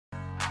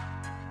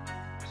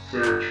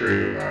Sir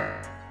Trader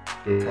Lot,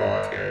 the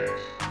podcast.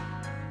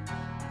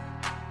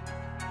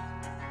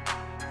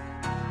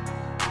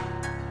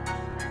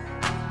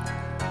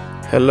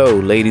 Hello,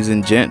 ladies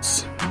and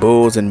gents,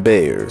 bulls and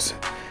bears,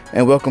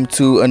 and welcome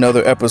to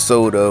another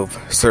episode of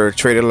Sir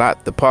Trader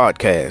Lot, the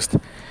podcast.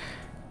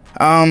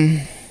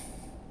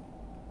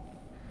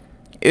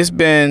 It's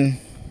been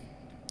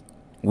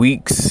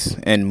weeks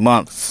and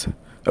months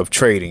of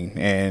trading,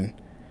 and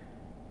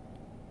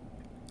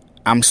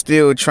I'm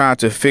still trying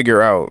to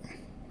figure out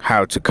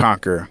how to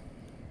conquer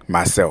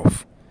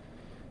myself.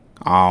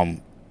 I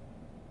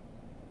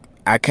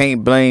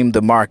can't blame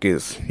the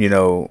markets,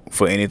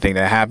 for anything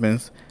that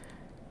happens.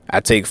 I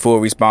take full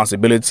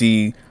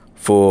responsibility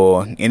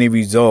for any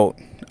result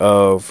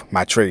of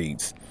my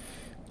trades.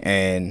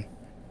 And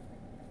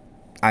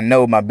I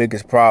know my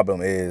biggest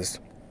problem is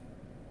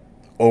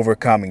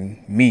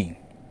overcoming me.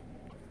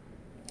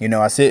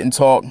 I sit and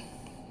talk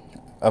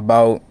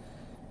about,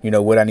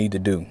 what I need to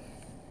do.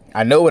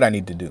 I know what I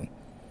need to do.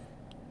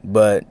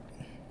 But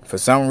for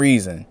some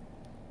reason,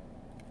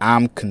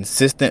 I'm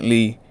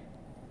consistently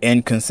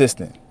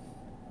inconsistent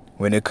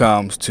when it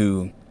comes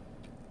to,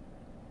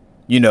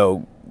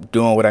 doing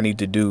what I need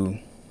to do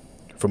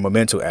from a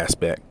mental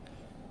aspect.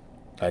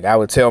 Like, I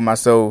would tell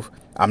myself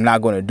I'm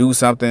not going to do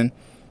something,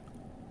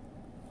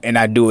 and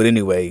I do it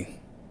anyway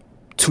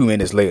 2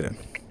 minutes later.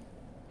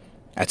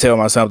 I tell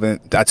myself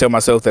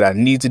that I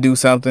need to do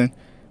something,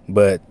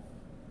 but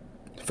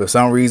for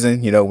some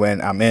reason,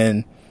 when I'm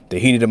in the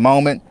heat of the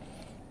moment,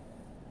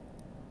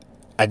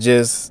 I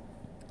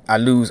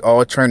lose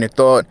all train of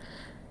thought.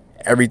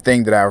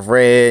 Everything that I've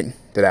read,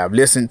 that I've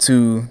listened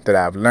to, that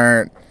I've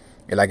learned,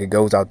 it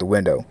goes out the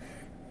window.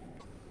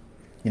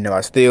 I'm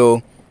not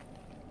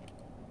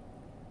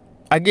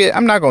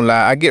gonna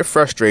lie, I get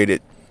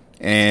frustrated,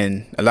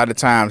 and a lot of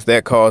times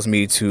that causes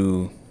me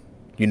to,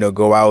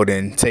 go out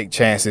and take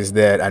chances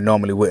that I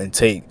normally wouldn't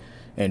take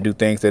and do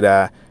things that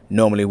I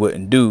normally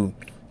wouldn't do,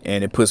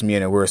 and it puts me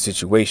in a worse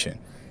situation.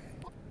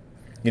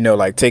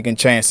 Like taking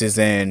chances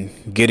and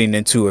getting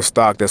into a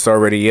stock that's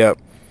already up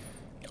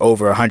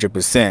over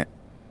 100%,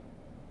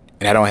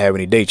 and I don't have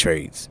any day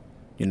trades.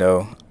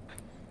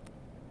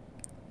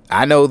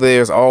 I know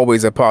there's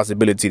always a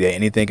possibility that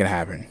anything can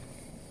happen.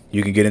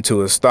 You can get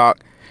into a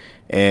stock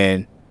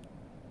and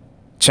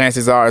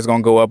chances are it's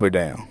going to go up or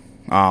down,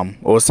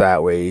 or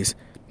sideways.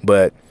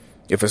 But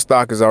if a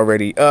stock is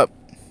already up,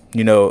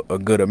 a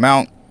good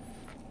amount,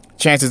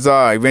 chances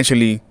are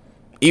eventually,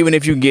 even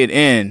if you get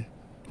in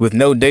with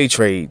no day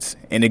trades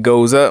and it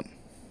goes up,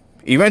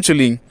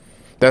 eventually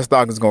that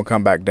stock is going to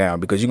come back down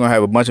because you're going to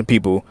have a bunch of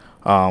people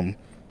trying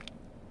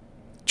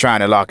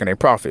to lock in their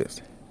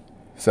profits.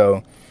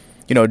 So,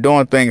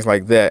 doing things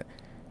like that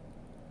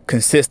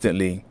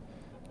consistently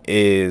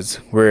that's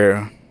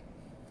where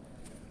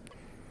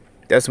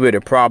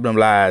the problem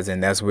lies,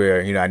 and that's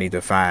where, I need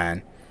to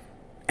find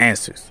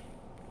answers.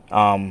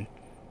 Well,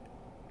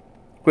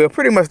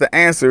 pretty much the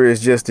answer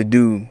is just to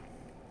do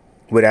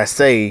what I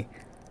say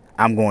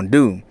I'm going to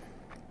do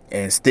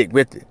and stick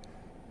with it.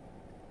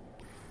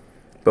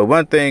 But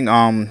one thing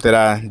that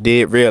I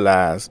did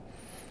realize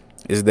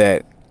is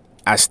that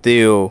I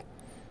still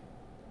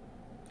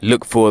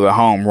look for the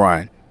home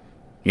run.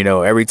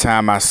 Every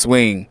time I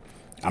swing,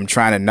 I'm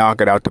trying to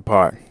knock it out the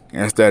park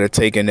instead of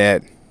taking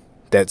that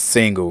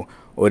single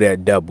or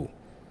that double.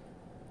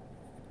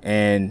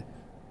 And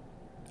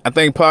I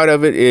think part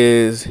of it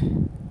is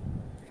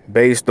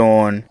based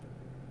on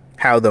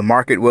how the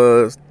market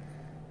was.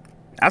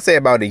 I say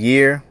about a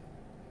year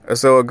or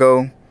so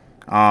ago,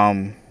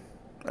 a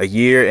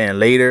year and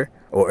later,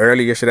 or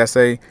earlier, should I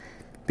say,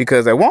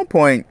 because at one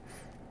point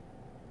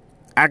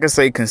I could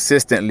say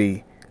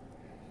consistently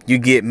you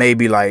get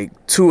maybe like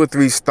 2 or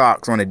 3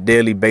 stocks on a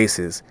daily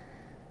basis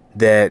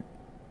that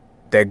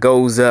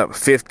goes up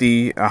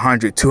 50,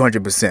 100,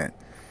 200%.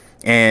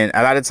 And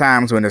a lot of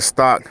times when the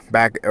stock,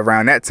 back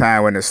around that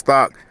time, when the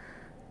stock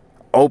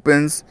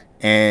opens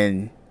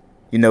and,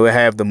 it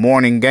have the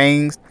morning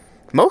gains,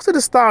 most of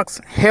the stocks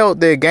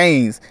held their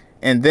gains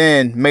and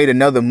then made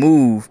another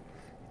move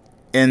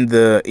in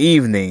the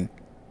evening,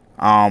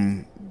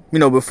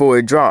 before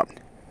it dropped.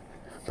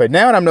 But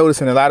now I'm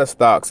noticing a lot of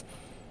stocks,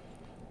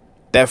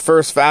 that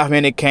first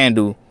 5-minute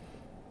candle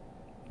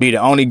be the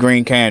only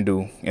green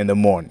candle in the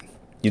morning.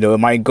 It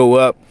might go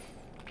up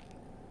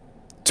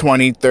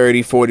 20,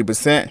 30,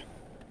 40%.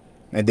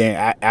 And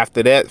then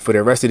after that, for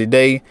the rest of the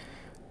day,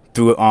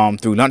 through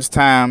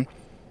lunchtime,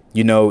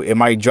 it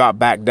might drop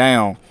back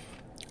down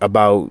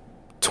about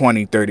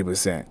 20,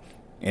 30%.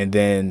 And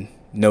then,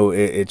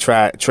 it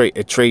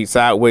trades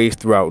sideways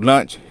throughout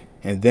lunch.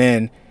 And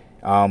then,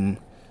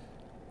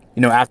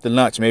 after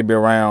lunch, maybe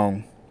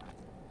around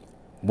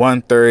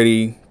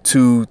 1:30,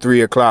 2,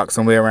 3 o'clock,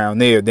 somewhere around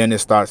there, then it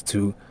starts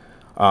to,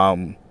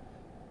 go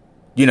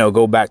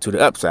back to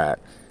the upside.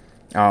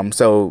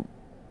 So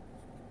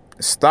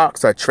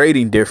stocks are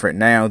trading different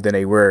now than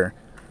they were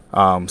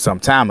some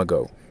time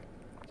ago.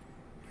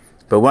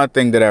 But one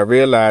thing that I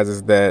realize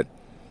is that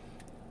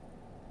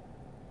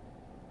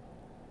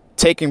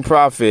taking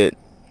profit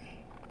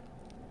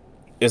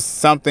it's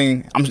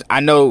something I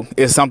know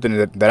it's something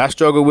that I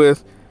struggle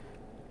with,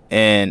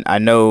 and I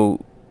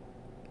know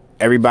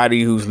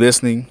everybody who's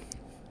listening,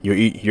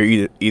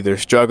 you're either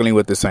struggling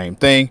with the same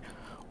thing,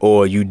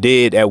 or you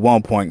did at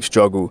one point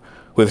struggle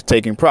with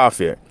taking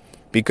profit,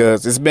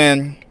 because it's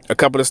been a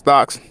couple of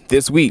stocks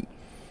this week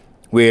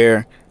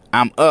where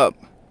I'm up,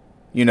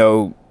 you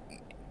know,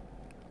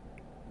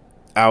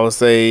 I would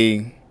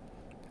say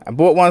I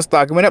bought one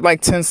stock, it went up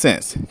like 10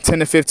 cents, 10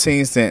 to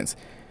 15 cents,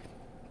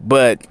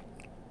 but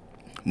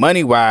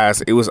money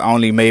wise, it was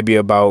only maybe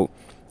about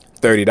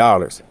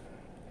 $30.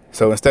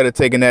 So instead of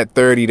taking that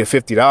 $30 to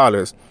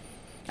 $50,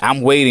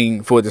 I'm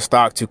waiting for the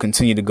stock to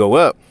continue to go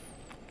up.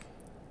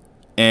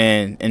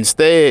 And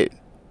instead,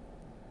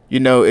 you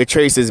know, it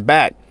traces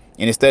back.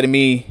 And instead of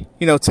me,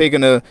 you know,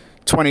 taking a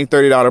 $20,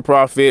 $30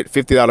 profit,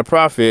 $50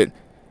 profit,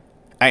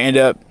 I end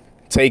up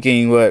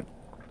taking what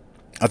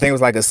I think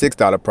was like a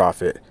 $6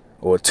 profit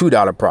or a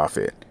 $2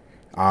 profit.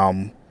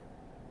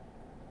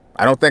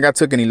 I don't think I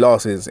took any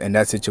losses in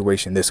that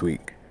situation this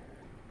week.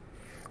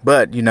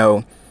 But, you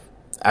know,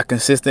 I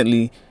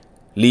consistently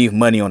leave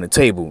money on the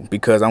table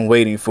because I'm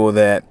waiting for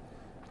that,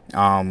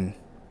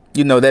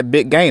 you know, that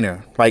big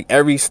gainer. Like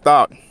every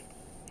stock,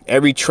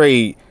 every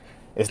trade,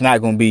 it's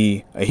not going to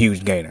be a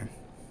huge gainer.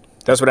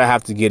 That's what I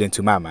have to get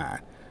into my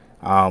mind.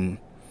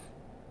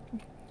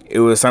 It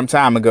was some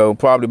time ago,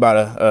 probably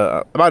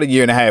about a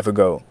year and a half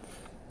ago,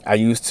 I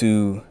used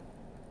to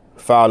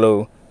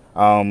follow,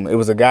 it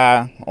was a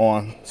guy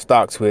on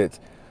StockTwits.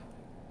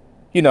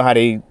 You know how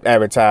they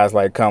advertise,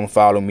 like, come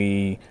follow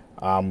me.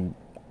 I'm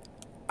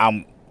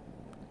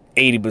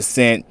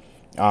 80%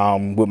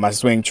 with my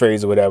swing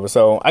trades or whatever.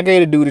 So I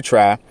gave the dude a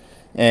try,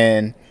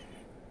 and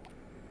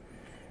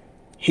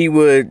he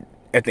would,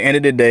 at the end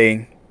of the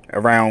day,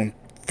 around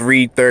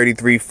 3:30,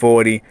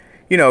 3:40,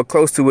 you know,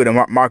 close to where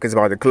the market's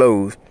about to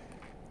close,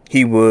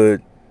 he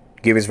would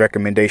give his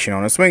recommendation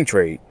on a swing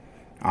trade.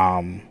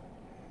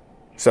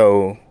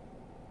 So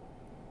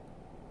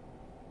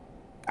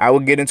I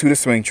would get into the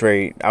swing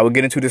trade. I would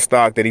get into the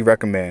stock that he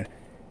recommend,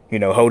 you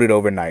know, hold it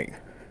overnight.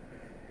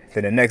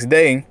 Then the next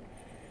day,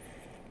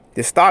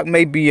 the stock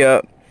may be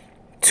up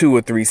 2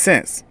 or 3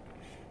 cents.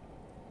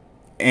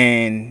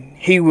 And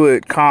he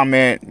would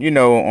comment, you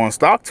know, on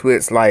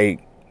StockTwits like,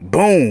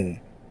 boom,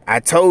 I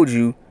told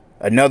you,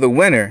 another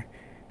winner.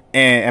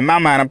 And in my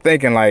mind, I'm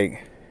thinking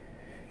like,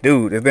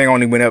 dude, this thing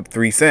only went up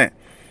 3 cents,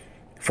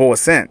 4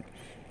 cents.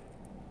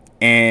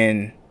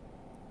 And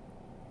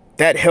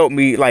that helped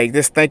me, like,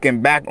 just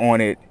thinking back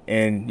on it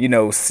and, you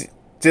know,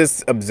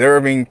 just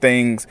observing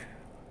things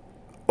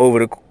over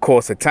the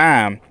course of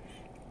time.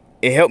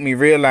 It helped me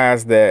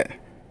realize that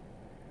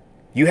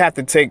you have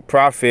to take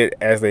profit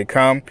as they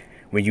come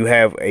when you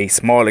have a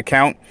small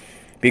account,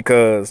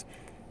 because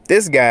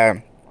this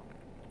guy,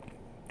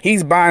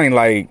 he's buying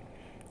like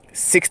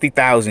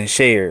 60,000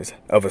 shares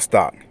of a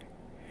stock,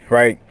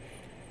 right?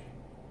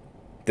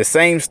 The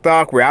same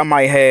stock where I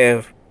might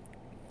have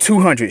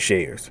 200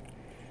 shares.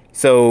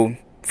 So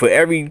for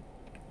every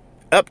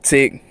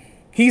uptick,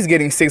 he's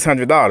getting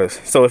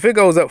 $600. So if it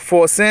goes up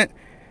 4 cents,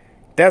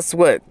 that's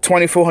what,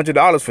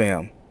 $2,400 for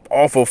him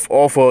off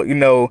of you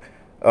know,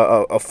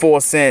 a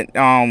 4 cent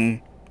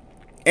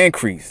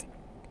increase.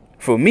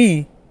 For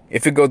me,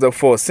 if it goes up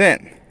 4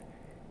 cents,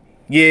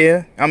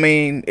 yeah, I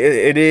mean,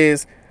 it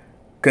is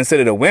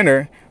considered a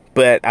winner,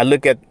 but I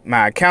look at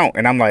my account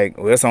and I'm like,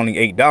 well, it's only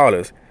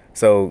 $8.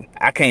 So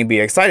I can't be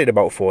excited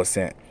about 4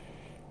 cents.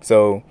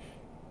 So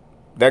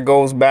that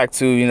goes back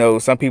to, you know,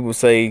 some people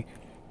say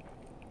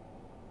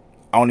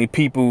only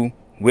people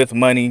with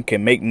money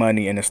can make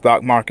money in the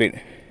stock market.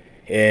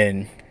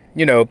 And,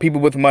 you know,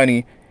 people with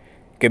money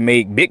can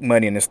make big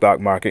money in the stock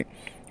market.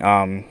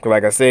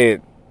 Like I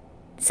said,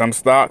 some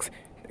stocks,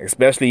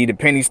 especially the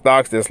penny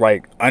stocks that's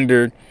like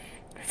under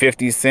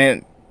 50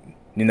 cents,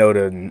 you know,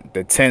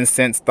 the 10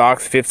 cent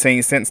stocks,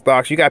 15 cent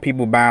stocks, you got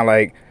people buying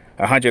like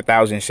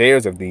 100,000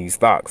 shares of these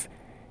stocks.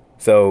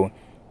 So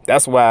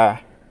that's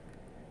why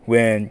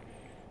when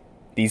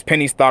these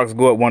penny stocks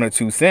go up 1 or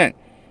 2 cents,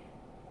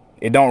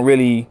 it don't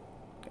really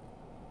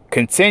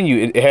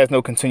continue. It has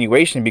no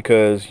continuation,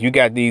 because you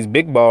got these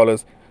big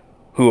ballers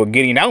who are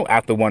getting out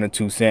after 1 or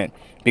 2 cents,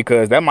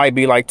 because that might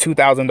be like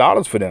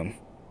 $2,000 for them.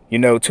 You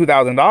know,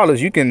 $2,000,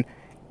 you can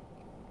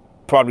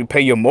probably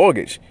pay your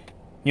mortgage,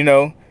 you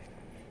know,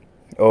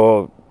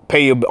 or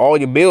pay all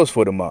your bills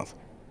for the month.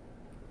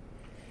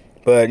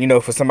 But, you know,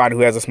 for somebody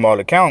who has a small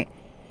account,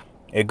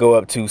 it go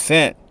up 2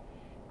 cents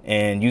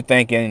and you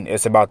thinking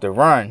it's about to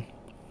run,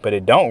 but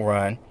it don't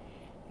run.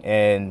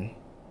 And,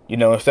 you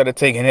know, instead of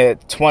taking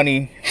that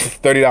 $20,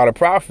 $30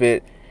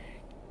 profit,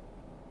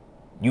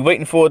 you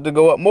waiting for it to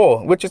go up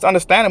more, which is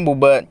understandable.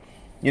 But,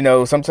 you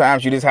know,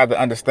 sometimes you just have to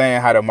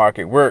understand how the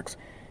market works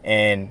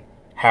and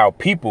how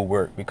people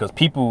work, because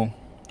people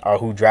are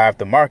who drive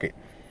the market.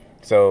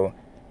 So,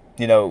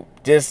 you know,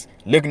 just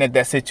looking at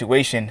that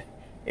situation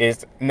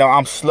is, you know,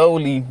 I'm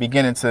slowly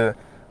beginning to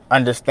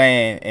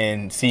understand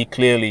and see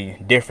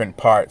clearly different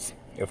parts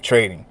of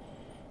trading.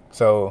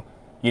 So,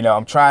 you know,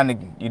 I'm trying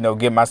to, you know,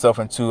 get myself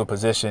into a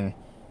position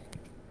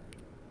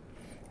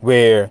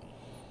where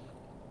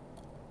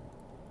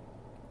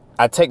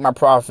I take my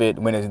profit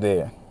when it's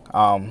there.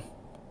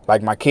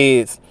 Like my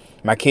kids,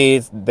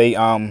 they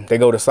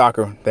go to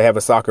soccer. They have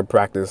a soccer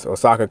practice or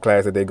soccer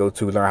class that they go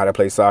to learn how to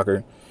play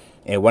soccer.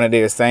 And one of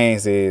their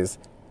sayings is,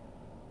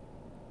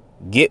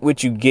 get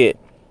what you get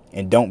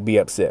and don't be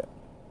upset.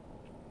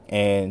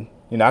 And,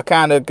 I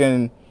kind of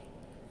can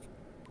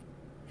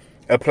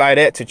apply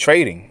that to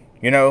trading,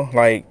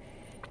 like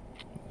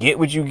get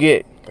what you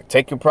get,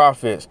 take your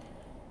profits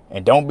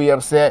and don't be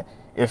upset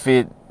if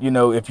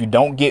if you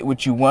don't get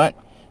what you want,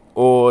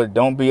 or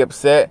don't be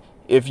upset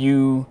if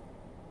you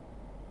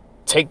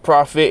take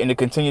profit and it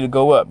continue to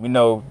go up.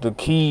 The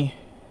key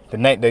to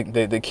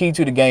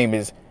the game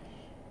is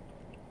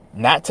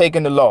not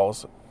taking the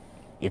loss.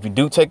 If you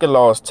do take a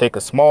loss, take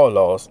a small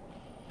loss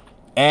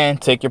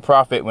and take your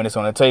profit when it's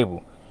on the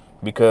table,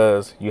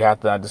 because you have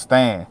to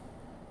understand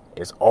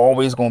it's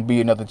always going to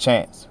be another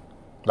chance.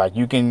 Like,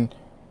 you can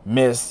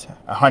miss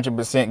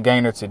 100%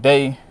 gainer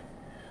today.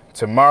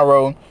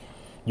 Tomorrow,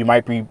 you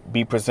might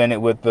be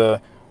presented with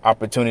the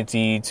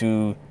opportunity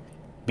to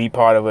be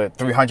part of a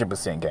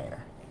 300%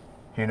 gainer.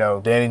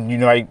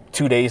 Then, like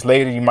 2 days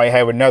later, you might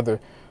have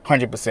another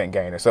 100%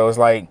 gainer. So it's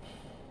like,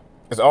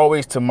 it's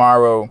always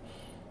tomorrow.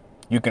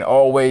 You can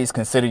always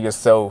consider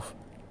yourself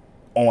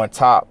on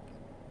top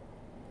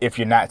if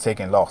you're not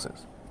taking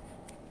losses.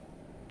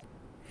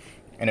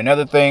 And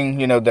another thing,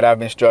 that I've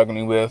been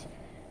struggling with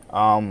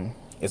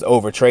is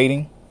over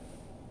trading.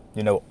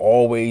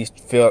 Always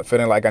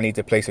feeling like I need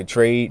to place a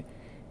trade.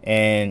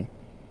 And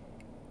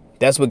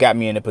that's what got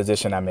me in the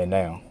position I'm in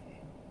now.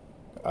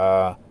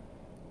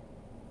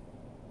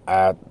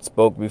 I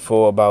spoke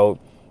before about,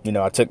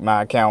 I took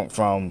my account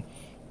from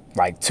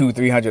like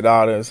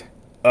 $200-300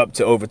 up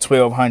to over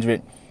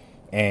 $1,200.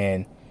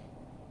 And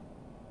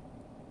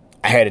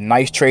I had a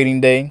nice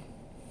trading day.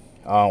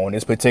 On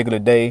this particular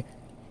day,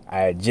 I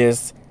had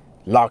just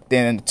locked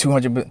in a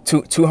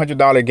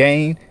 $200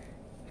 gain.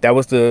 That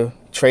was the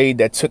trade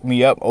that took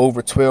me up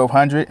over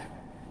 $1,200.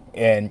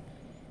 And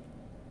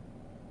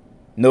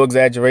no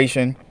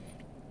exaggeration,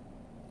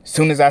 as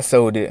soon as I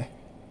sold it,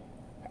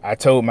 I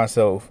told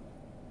myself,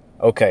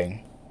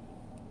 okay,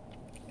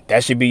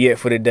 that should be it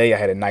for the day. I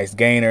had a nice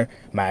gainer.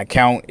 My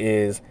account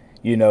is,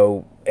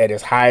 at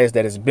its highest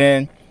that it's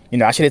been.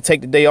 I should have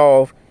taken the day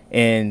off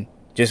and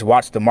just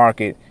watched the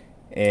market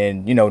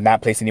and,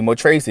 not place any more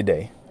trades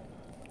today.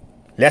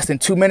 Less than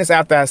 2 minutes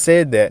after I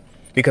said that,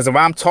 because if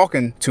I'm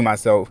talking to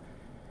myself,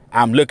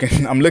 I'm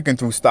looking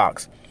through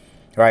stocks,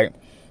 right,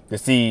 to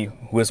see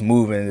what's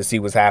moving, to see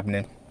what's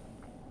happening.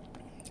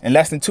 And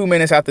less than 2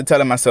 minutes after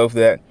telling myself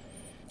that,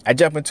 I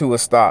jump into a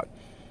stock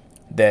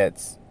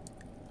that's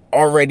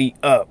already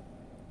up.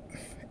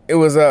 It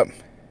was up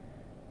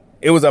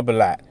a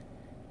lot.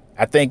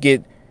 I think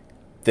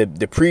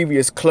the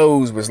previous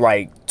close was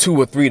like $2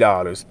 or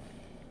 $3.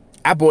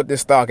 I bought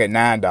this stock at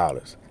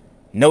 $9.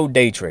 No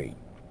day trade,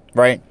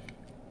 right?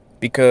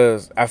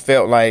 Because I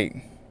felt like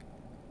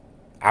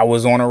I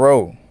was on a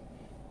roll.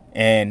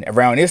 And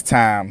around this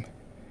time,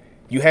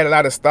 you had a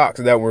lot of stocks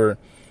that were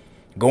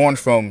going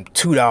from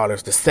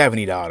 $2 to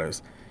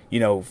 $70,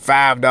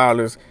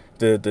 $5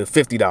 to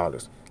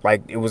 $50.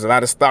 Like, it was a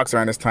lot of stocks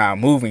around this time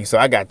moving. So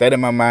I got that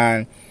in my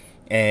mind,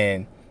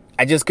 and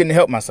I just couldn't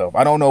help myself.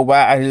 I don't know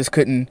why. I just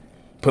couldn't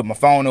put my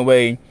phone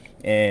away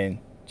and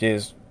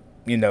just,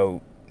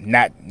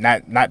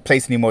 not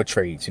place any more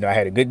trades. I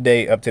had a good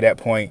day up to that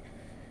point.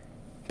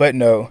 But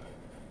no,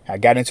 I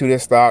got into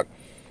this stock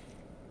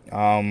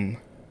at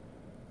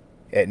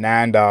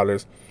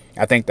 $9.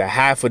 I think the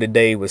high for the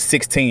day was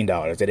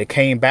 $16, and it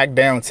came back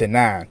down to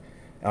 $9.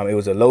 It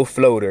was a low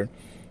floater,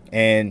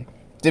 and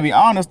to be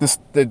honest,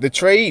 the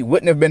trade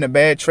wouldn't have been a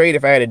bad trade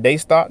if I had a day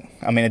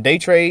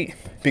trade,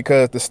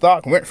 because the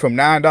stock went from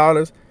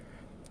 $9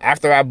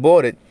 after I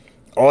bought it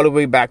all the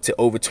way back to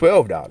over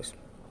 $12.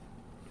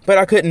 But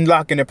I couldn't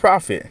lock in a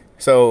profit,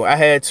 so I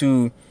had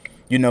to,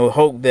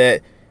 hope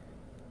that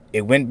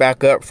it went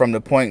back up from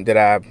the point that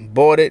I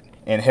bought it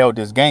and held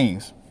its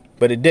gains.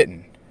 But it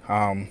didn't.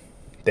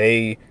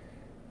 They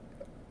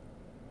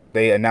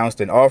announced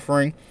an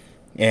offering,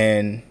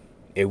 and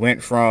it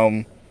went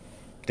from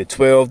the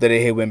 12 that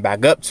it had went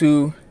back up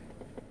to.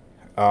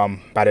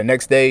 By the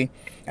next day,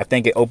 I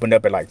think it opened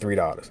up at like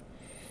 $3.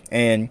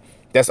 And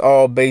that's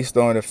all based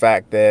on the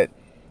fact that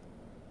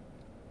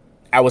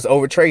I was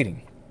over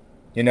trading.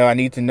 I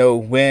need to know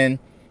when,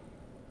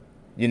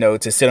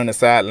 to sit on the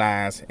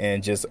sidelines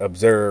and just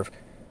observe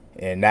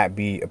and not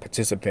be a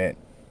participant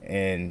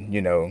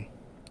in,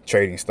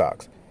 trading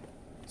stocks.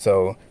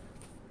 So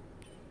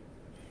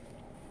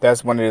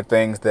that's one of the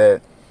things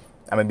that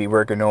I'm going to be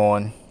working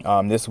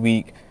on this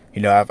week.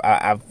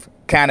 I've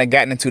kind of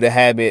gotten into the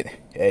habit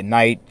at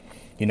night,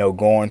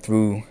 going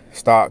through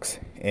stocks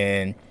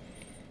and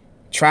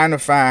trying to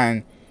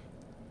find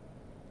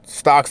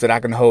stocks that I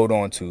can hold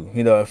on to.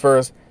 At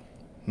first,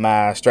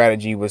 my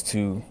strategy was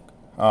to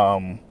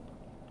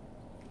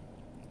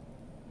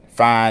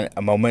find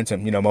a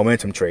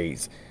momentum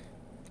trades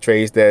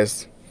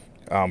that's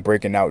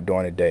breaking out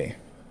during the day.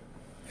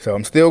 So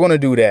I'm still going to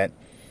do that.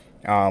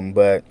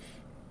 But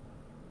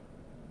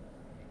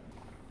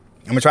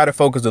I'm gonna try to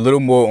focus a little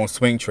more on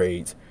swing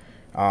trades.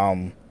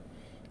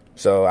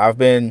 So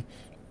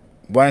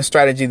one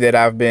strategy that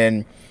I've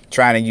been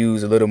trying to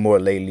use a little more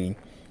lately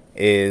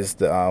is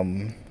the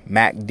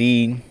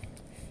MACD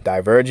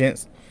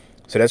divergence.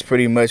 So that's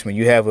pretty much when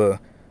you have a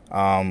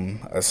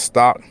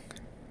stock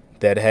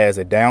that has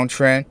a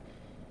downtrend.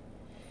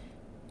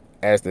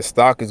 As the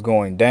stock is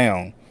going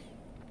down,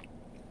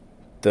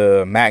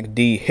 the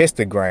MACD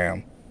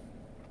histogram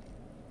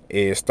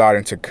is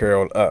starting to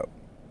curl up.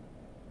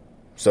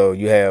 So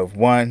you have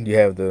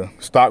the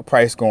stock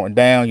price going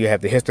down, you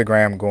have the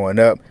histogram going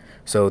up.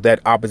 So that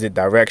opposite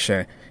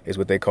direction is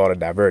what they call a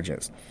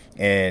divergence.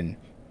 And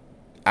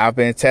I've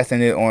been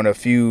testing it on a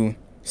few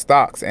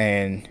stocks,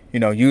 and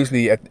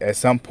usually at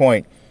some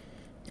point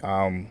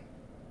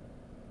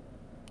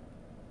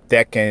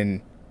that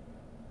can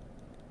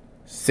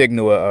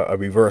signal a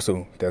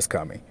reversal that's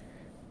coming.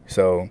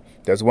 So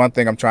that's one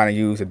thing I'm trying to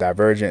use, the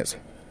divergence.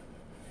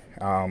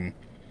 I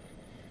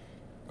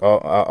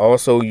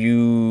also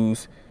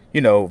use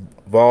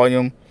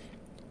volume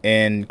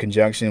in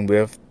conjunction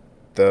with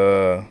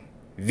the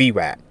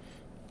VWAP,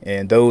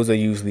 and those are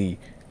usually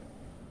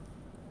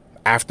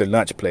after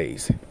lunch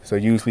plays. So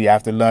usually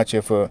after lunch,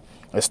 if a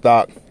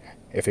stock,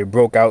 if it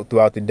broke out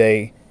throughout the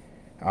day,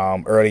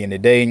 early in the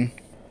day,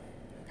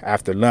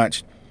 after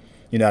lunch,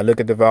 I look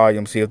at the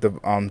volume, see if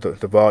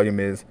the volume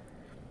is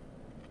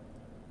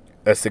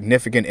a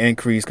significant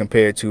increase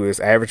compared to its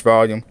average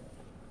volume,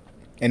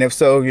 and if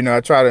so,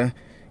 I try to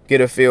get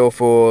a feel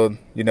for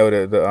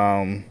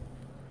the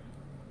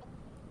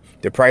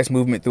price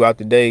movement throughout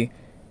the day.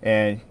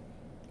 And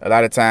a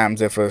lot of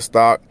times, if a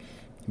stock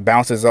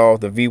bounces off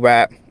the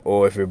VWAP,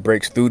 or if it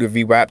breaks through the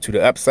VWAP to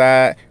the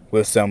upside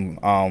with some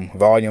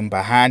volume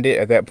behind it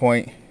at that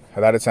point,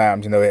 a lot of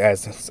times it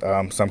has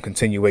some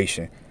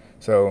continuation.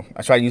 So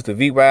I try to use the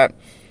VWAP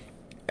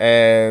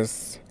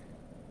as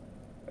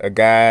a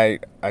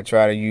guide. I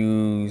try to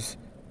use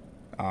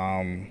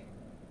the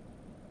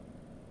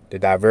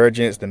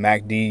divergence, the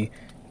MACD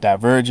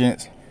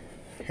divergence,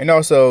 and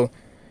also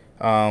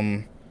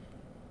the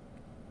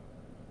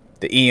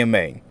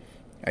EMA.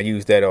 I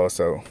use that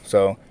also.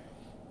 So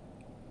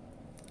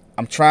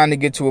I'm trying to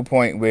get to a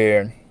point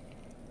where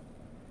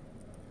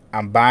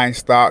I'm buying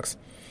stocks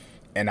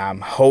and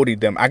I'm holding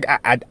them.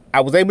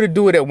 I was able to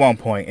do it at one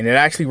point, and it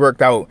actually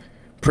worked out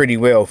pretty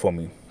well for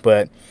me,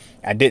 but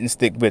I didn't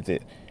stick with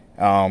it.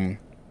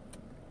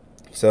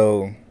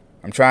 So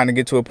I'm trying to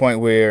get to a point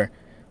where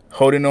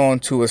holding on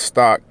to a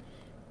stock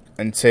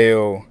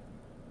until,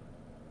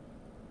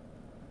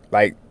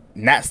 like,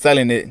 not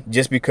selling it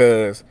just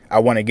because I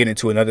want to get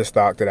into another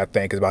stock that I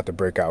think is about to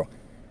break out.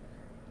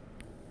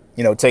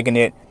 Taking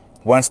it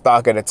one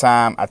stock at a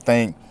time, I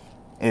think,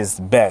 is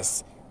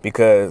best,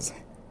 because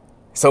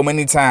so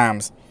many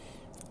times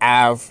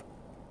I've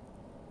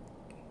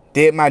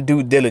did my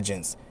due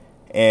diligence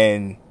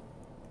and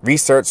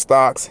researched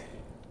stocks,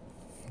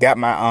 got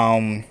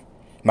my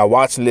my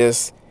watch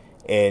list,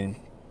 and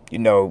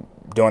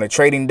during a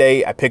trading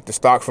day, I picked the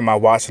stock from my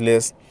watch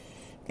list,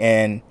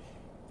 and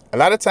a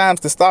lot of times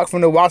the stock from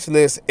the watch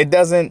list, it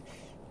doesn't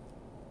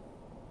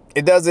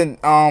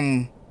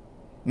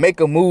make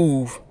a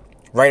move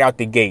right out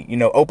the gate.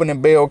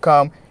 Opening bell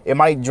come, it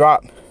might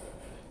drop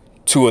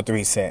 2 or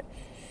 3 cents.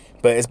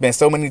 But it's been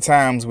so many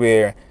times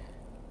where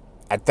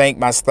I think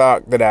my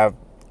stock that I've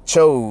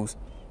chose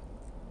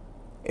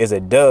is a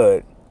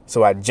dud,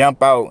 so I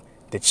jump out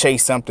to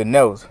chase something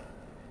else,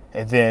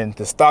 and then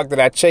the stock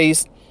that I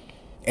chased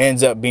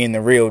ends up being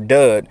the real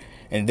dud,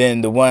 and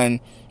then the one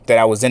that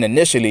I was in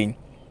initially,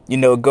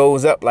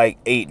 goes up like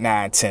 8,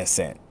 9, 10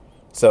 cents.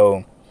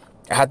 So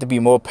I have to be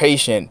more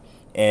patient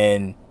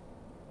and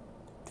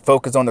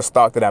focus on the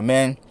stock that I'm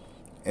in,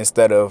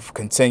 instead of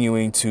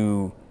continuing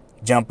to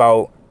jump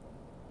out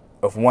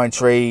of one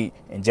trade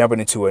and jumping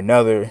into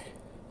another.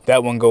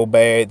 That one go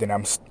bad, then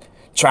I'm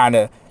trying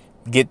to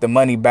get the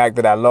money back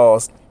that I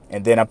lost,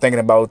 and then I'm thinking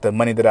about the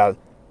money that I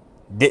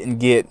didn't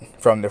get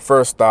from the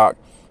first stock.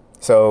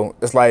 So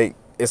it's like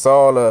it's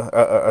all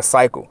a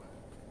cycle.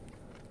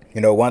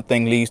 One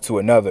thing leads to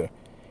another,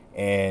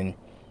 and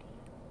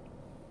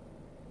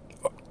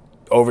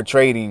over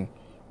trading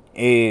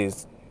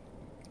is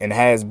and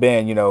has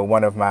been,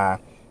 one of my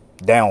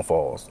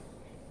downfalls.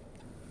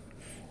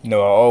 I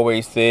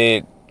always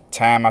said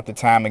time after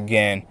time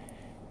again,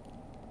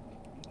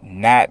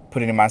 not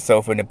putting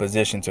myself in a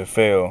position to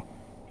fail,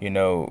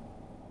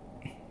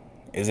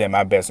 is in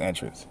my best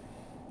interest.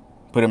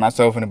 Putting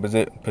myself in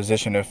a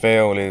position to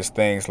fail is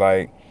things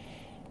like,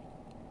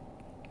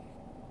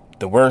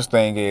 the worst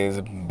thing is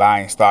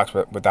buying stocks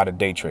without a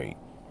day trade.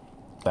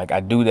 Like, I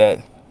do that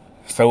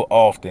so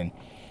often,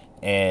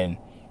 and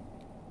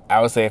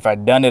I would say if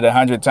I'd done it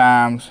 100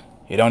 times,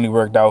 it only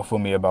worked out for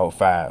me about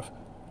 5.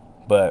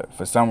 But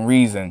for some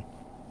reason,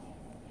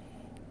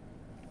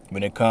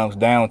 when it comes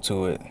down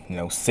to it,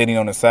 sitting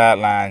on the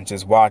sideline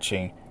just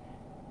watching,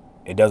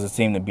 it doesn't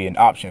seem to be an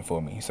option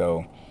for me.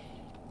 So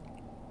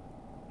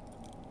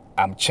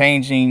I'm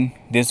changing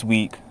this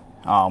week.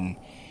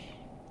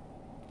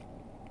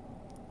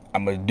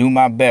 I'm going to do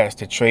my best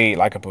to trade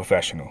like a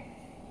professional.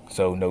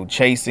 So no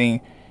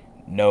chasing,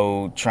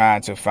 no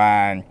trying to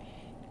find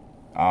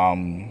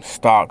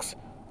stocks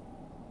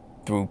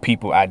through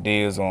people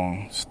ideas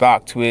on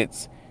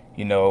StockTwits.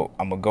 I'm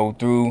going to go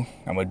through,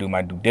 I'm going to do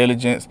my due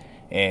diligence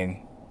and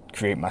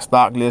create my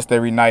stock list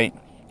every night.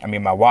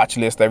 My watch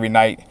list every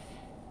night.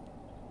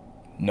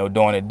 During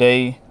the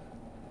day,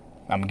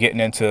 I'm getting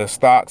into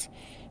stocks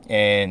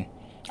and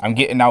I'm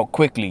getting out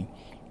quickly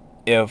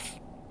if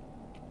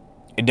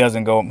it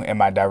doesn't go in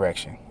my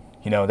direction.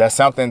 That's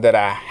something that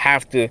I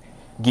have to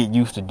get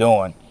used to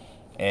doing.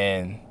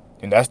 And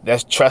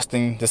that's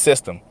trusting the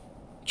system,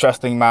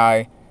 trusting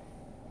my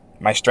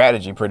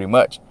strategy pretty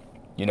much.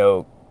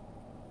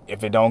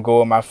 If it don't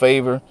go in my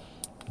favor,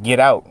 get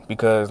out,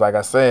 because like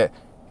I said,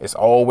 it's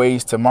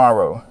always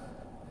tomorrow.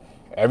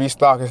 Every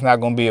stock is not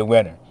going to be a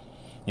winner,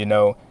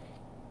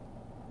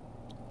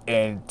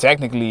 and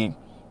technically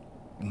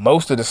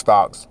most of the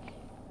stocks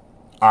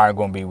aren't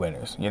going to be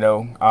winners.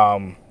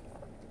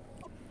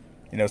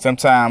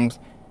 Sometimes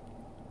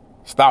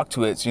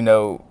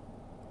StockTwits,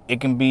 it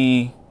can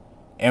be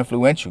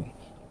influential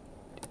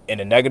in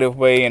a negative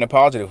way and a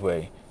positive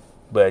way.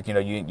 But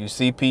you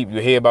see people,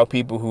 you hear about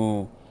people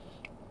who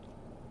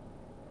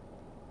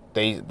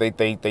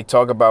they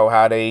talk about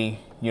how they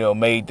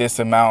made this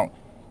amount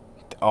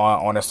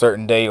on a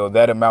certain day or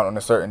that amount on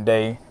a certain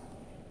day.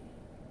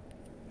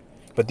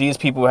 But these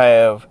people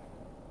have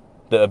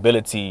the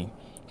ability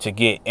to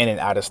get in and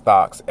out of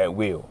stocks at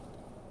will.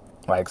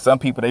 Like some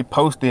people, they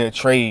post their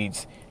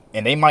trades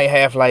and they might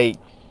have like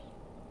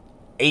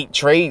 8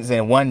 trades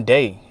in one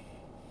day.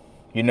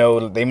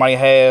 They might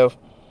have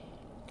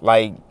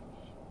like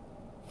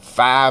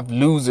 5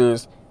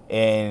 losers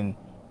and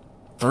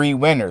 3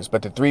 winners,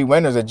 but the 3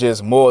 winners are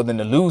just more than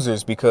the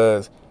losers,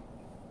 because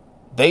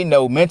they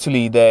know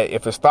mentally that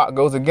if a stock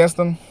goes against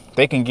them,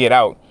 they can get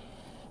out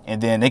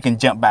and then they can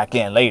jump back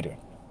in later.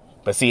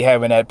 But see,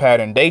 having that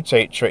pattern day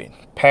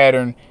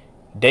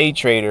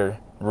trader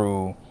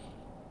rule,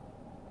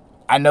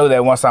 I know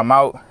that once I'm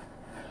out,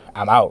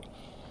 I'm out.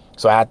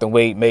 So I have to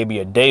wait maybe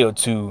a day or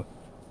two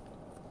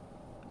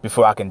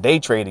before I can day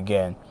trade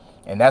again.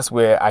 And that's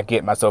where I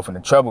get myself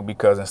into trouble,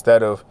 because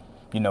instead of,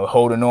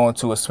 holding on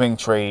to a swing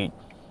trade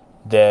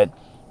that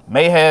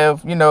may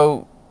have,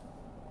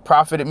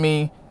 profited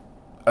me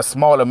a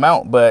small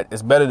amount, but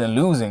it's better than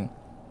losing.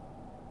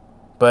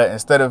 But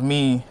instead of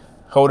me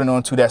holding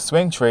on to that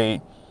swing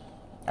trade,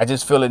 I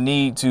just feel a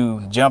need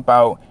to jump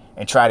out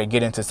and try to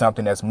get into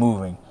something that's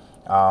moving,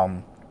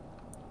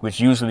 which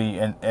usually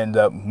end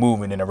up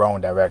moving in the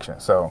wrong direction.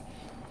 So,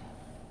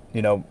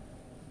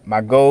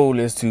 my goal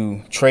is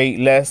to trade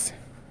less,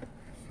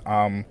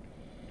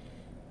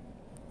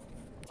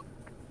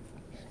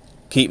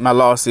 keep my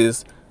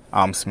losses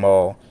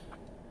small,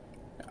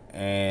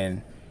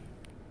 and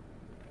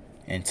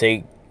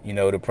take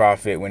the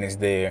profit when it's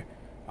there.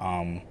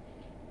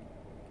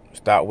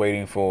 Stop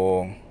waiting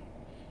for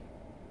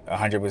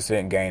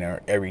 100% gain on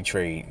every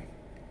trade.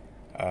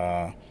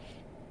 I'm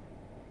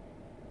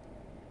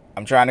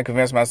trying to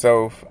convince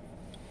myself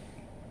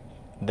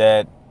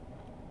that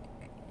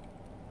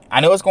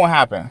I know it's going to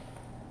happen,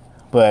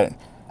 but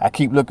I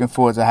keep looking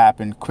for it to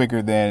happen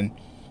quicker than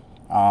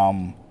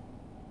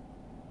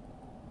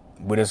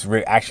what it's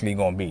actually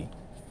going to be.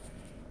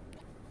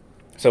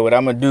 So what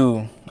I'm going to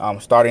do,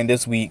 starting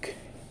this week,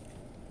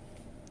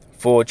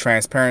 full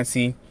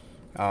transparency,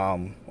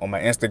 on my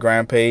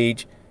Instagram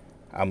page,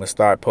 I'm going to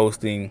start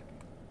posting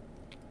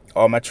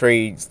all my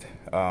trades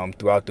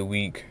throughout the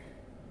week,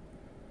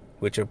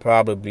 which will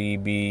probably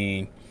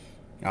be,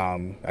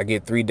 I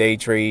get 3-day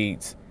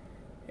trades,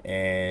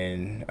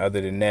 and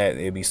other than that,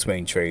 it'll be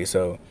swing trades.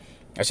 So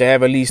I should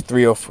have at least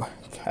 3 or 4,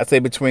 I'd say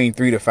between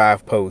 3 to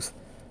 5 posts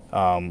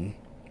on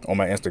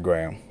my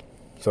Instagram.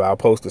 So I'll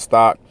post the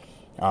stock,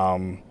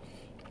 the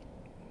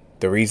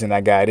reason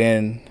I got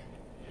in,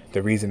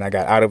 the reason I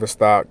got out of a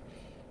stock,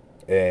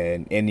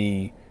 and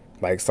any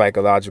like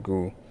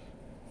psychological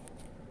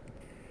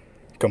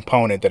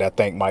component that I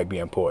think might be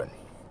important.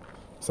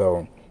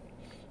 So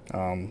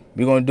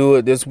we're going to do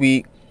it this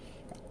week.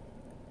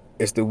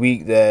 It's the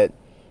week that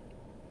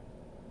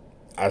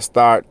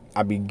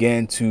I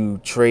begin to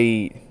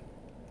trade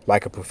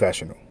like a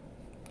professional.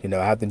 I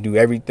have to do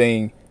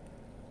everything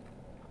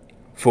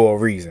for a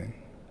reason.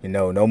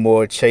 No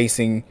more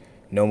chasing,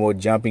 no more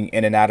jumping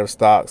in and out of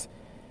stocks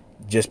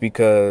just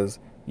because,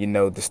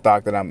 the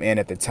stock that I'm in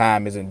at the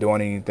time isn't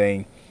doing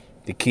anything.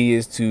 The key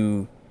is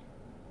to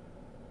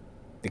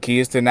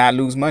not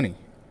lose money.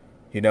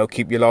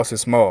 Keep your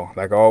losses small.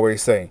 Like I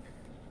always say,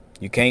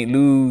 you can't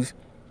lose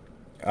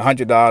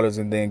 $100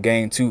 and then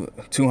gain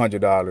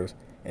 $200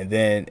 and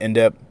then end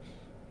up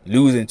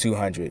losing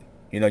 $200.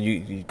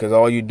 Because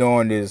all you're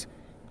doing is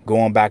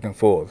going back and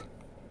forth.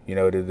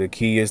 The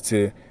key is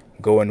to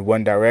go in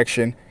one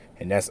direction,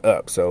 and that's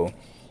up. So,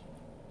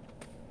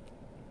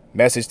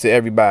 message to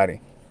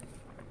everybody: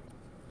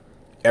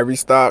 every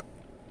stock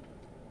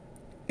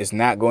is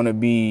not going to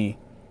be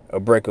a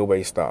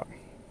breakaway stock,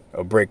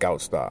 a breakout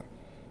stock.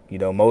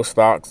 Most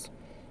stocks,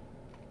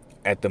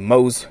 at the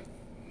most,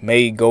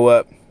 may go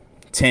up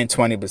 10,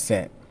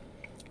 20%.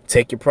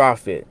 Take your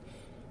profit.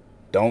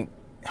 Don't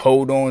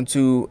hold on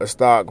to a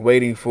stock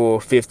waiting for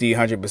 50,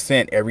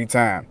 100% every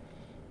time.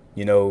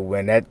 You know,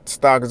 when that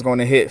stock is going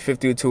to hit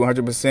 50 to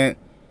 100%,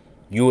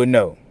 you will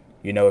know.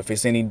 You know, if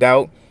it's any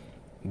doubt,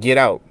 get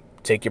out.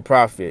 Take your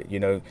profit. You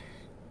know,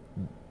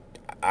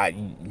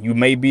 you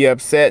may be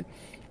upset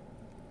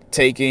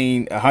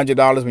taking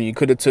 $100 when you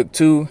could have took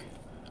 $2,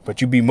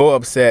 but you'd be more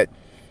upset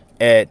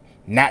at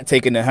not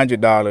taking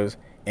 $100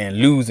 and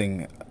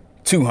losing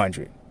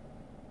 $200,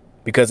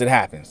 because it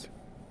happens.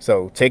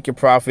 So take your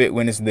profit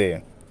when it's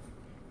there.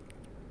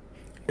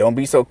 Don't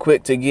be so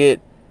quick to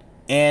get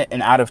in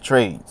and out of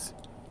trades.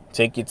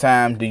 Take your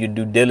time, do your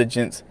due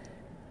diligence.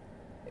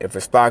 If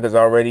a stock is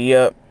already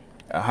up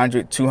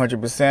 100,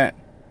 200%,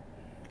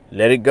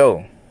 let it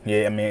go.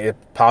 Yeah, I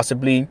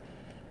mean,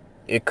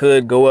 it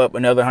could go up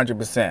another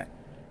 100%,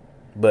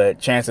 but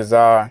chances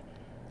are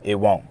it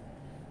won't.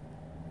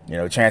 You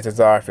know, chances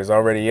are if it's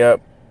already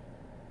up,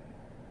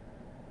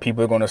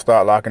 people are going to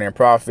start locking in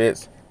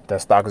profits.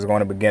 That stock is going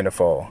to begin to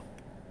fall.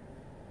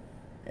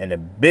 And the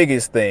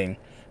biggest thing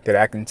that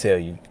I can tell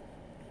you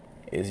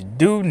is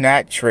do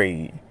not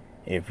trade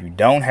if you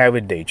don't have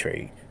a day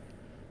trade.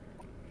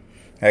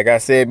 Like I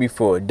said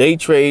before, day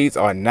trades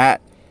are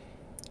not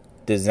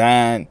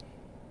designed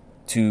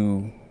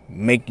to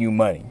make you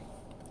money.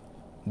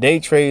 Day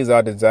trades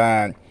are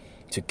designed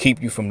to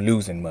keep you from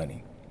losing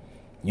money.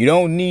 You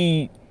don't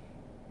need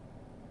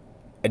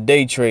a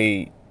day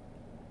trade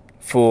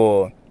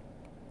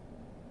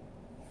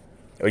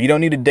you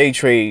don't need a day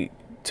trade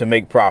to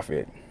make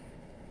profit,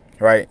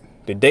 right?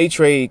 The day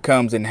trade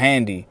comes in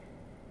handy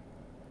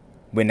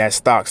when that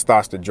stock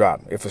starts to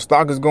drop. If a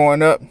stock is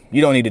going up,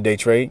 you don't need a day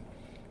trade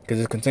because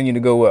it's continuing to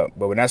go up.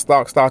 But when that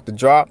stock starts to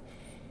drop,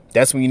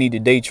 that's when you need the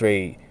day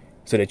trade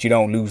so that you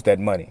don't lose that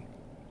money.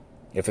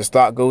 If a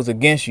stock goes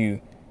against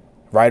you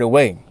right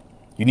away,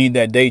 you need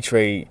that day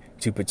trade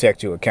to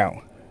protect your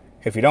account.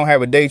 If you don't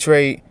have a day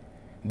trade,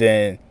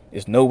 then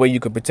there's no way you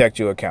can protect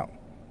your account,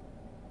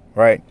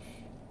 right?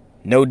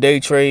 No day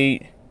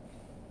trade.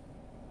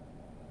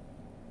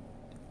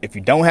 If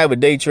you don't have a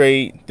day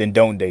trade, then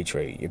don't day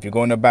trade. If you're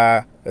going to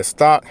buy a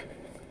stock,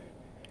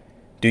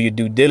 do your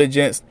due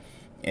diligence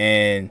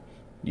and,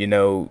 you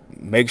know,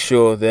 make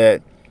sure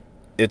that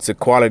it's a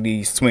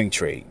quality swing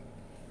trade.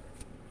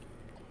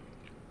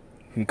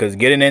 Because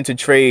getting into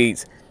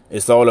trades,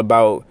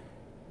 getting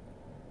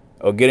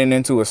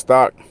into a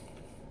stock,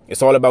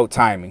 it's all about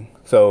timing.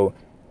 So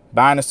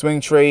buying a swing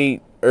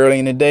trade early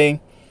in the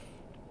day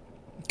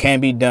can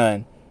be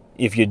done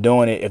if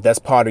that's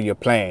part of your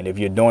plan, if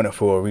you're doing it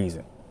for a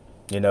reason.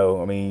 You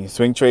know, I mean,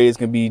 swing trades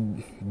can be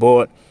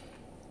bought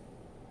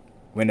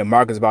when the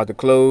market's about to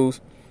close,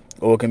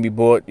 or it can be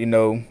bought, you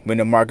know, when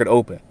the market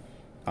open.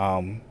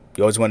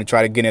 You always want to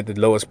try to get at the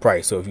lowest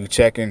price. So if you're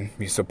checking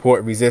your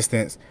support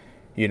resistance,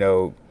 you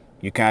know,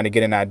 you kind of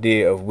get an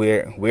idea of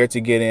where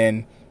to get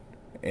in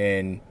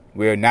and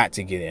where not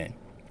to get in.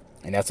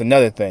 And that's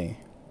another thing.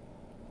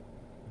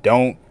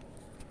 Don't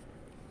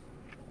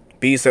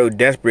be so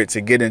desperate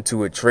to get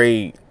into a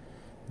trade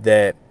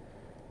that,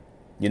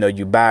 you know,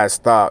 you buy a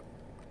stock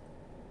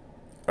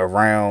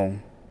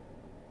around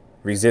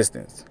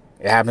resistance.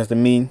 It happens to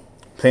me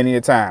plenty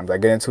of times. I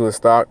get into a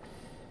stock,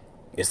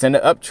 it's in the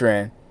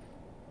uptrend,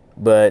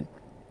 but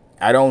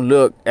I don't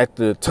look at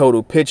the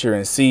total picture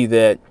and see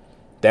that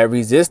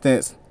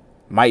resistance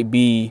might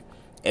be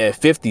at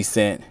 50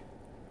 cents.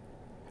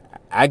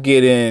 I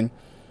get in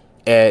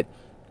at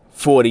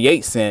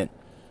 48 cents,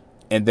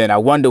 and then I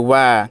wonder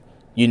why,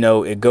 you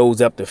know, it goes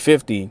up to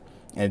 50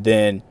 and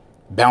then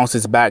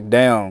bounces back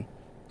down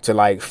to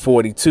like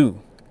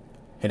 42.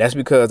 And that's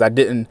because I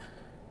didn't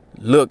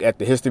look at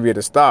the history of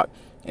the stock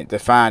and to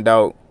find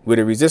out where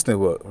the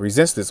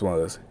resistance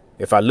was.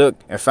 If I look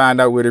and find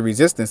out where the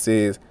resistance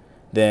is,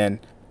 then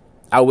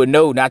I would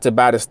know not to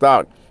buy the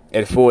stock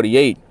at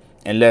 48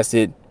 unless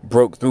it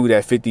broke through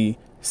that 50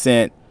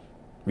 cent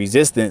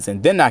resistance,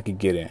 and then I could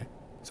get in.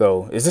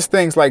 So it's just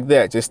things like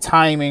that, just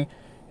timing,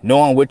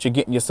 knowing what you're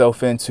getting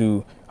yourself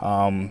into,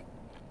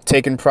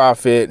 taking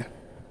profit,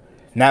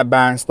 not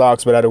buying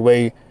stocks without a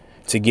way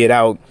to get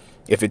out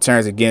if it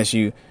turns against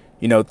you.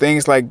 You know,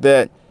 things like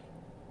that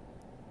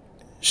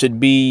should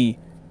be,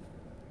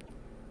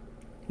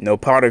 you know,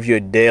 part of your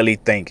daily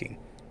thinking.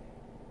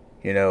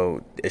 You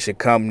know, it should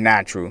come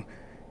natural.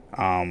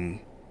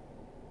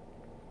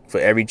 For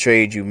every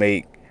trade you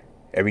make,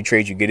 every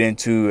trade you get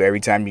into,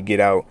 every time you get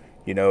out,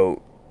 you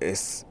know,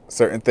 it's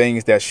certain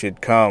things that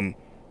should come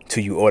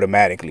to you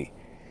automatically.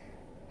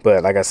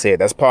 But like I said,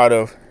 that's part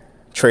of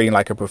trading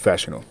like a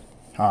professional.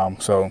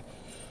 So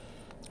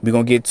we're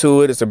going to get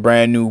to it. It's a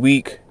brand new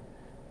week.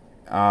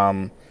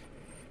 Like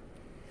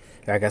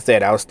I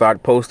said, I'll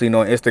start posting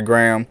on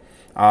Instagram.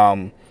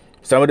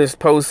 Some of this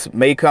posts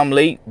may come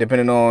late,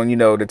 depending on, you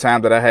know, the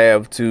time that I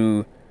have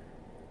to,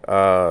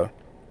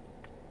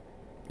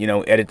 you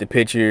know, edit the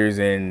pictures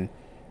and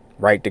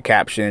write the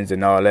captions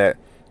and all that.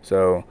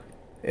 So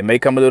it may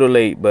come a little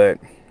late, but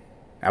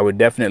I would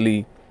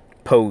definitely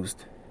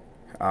post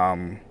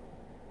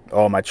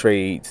all my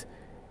trades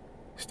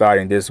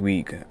starting this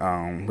week,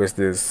 which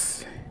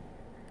is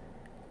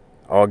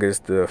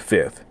August the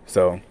 5th.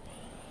 So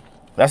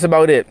that's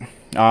about it.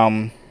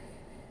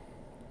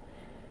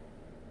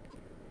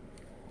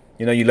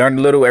 You learn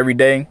a little every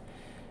day.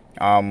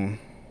 I'm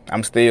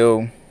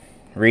still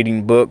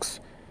reading books,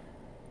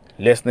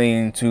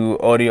 listening to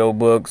audio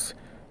books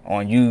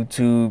on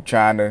YouTube,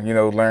 trying to,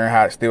 learn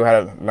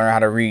how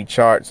to read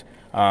charts.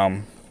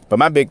 But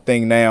my big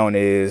thing now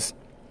is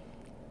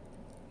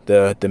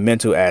the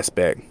mental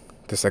aspect,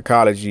 the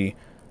psychology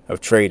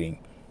of trading.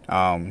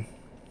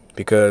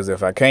 Because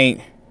if I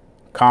can't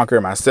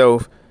conquer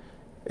myself,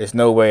 there's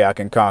no way I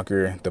can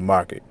conquer the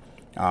market.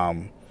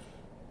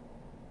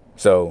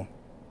 So,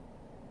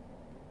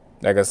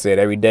 like I said,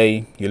 every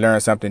day you learn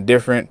something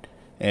different,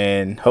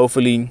 and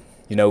hopefully,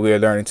 we're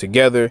learning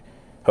together.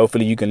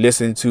 Hopefully you can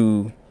listen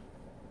to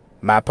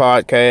my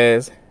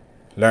podcast,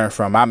 learn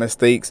from my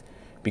mistakes,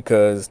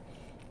 because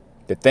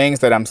the things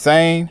that I'm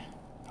saying,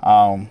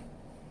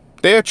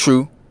 they're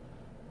true.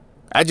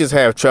 I just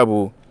have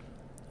trouble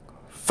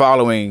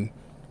following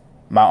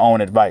my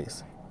own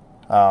advice.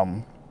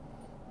 And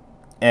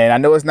I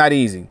know it's not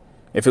easy.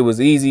 If it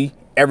was easy,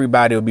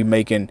 everybody would be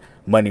making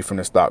money from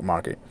the stock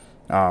market.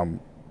 But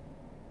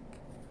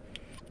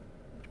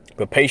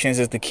patience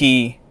is the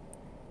key.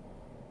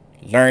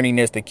 Learning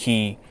is the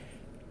key.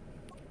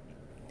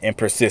 And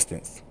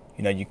persistence.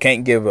 You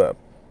can't give up.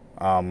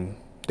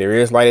 There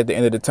is light at the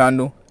end of the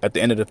tunnel. At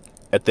the end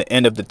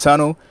of the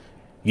tunnel,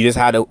 you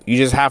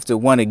just have to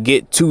want to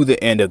get to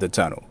the end of the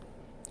tunnel.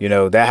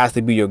 That has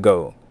to be your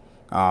goal.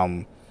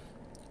 And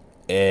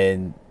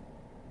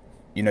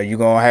you're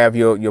gonna have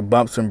your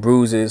bumps and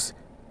bruises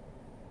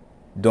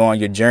during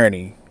your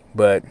journey,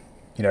 but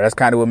that's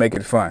kind of what makes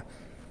it fun.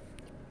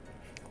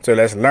 So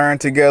let's learn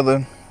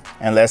together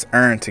and let's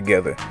earn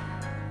together.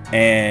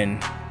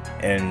 And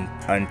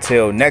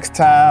until next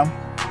time,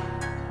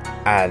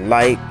 I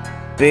like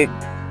big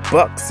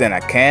bucks and I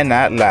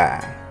cannot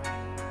lie.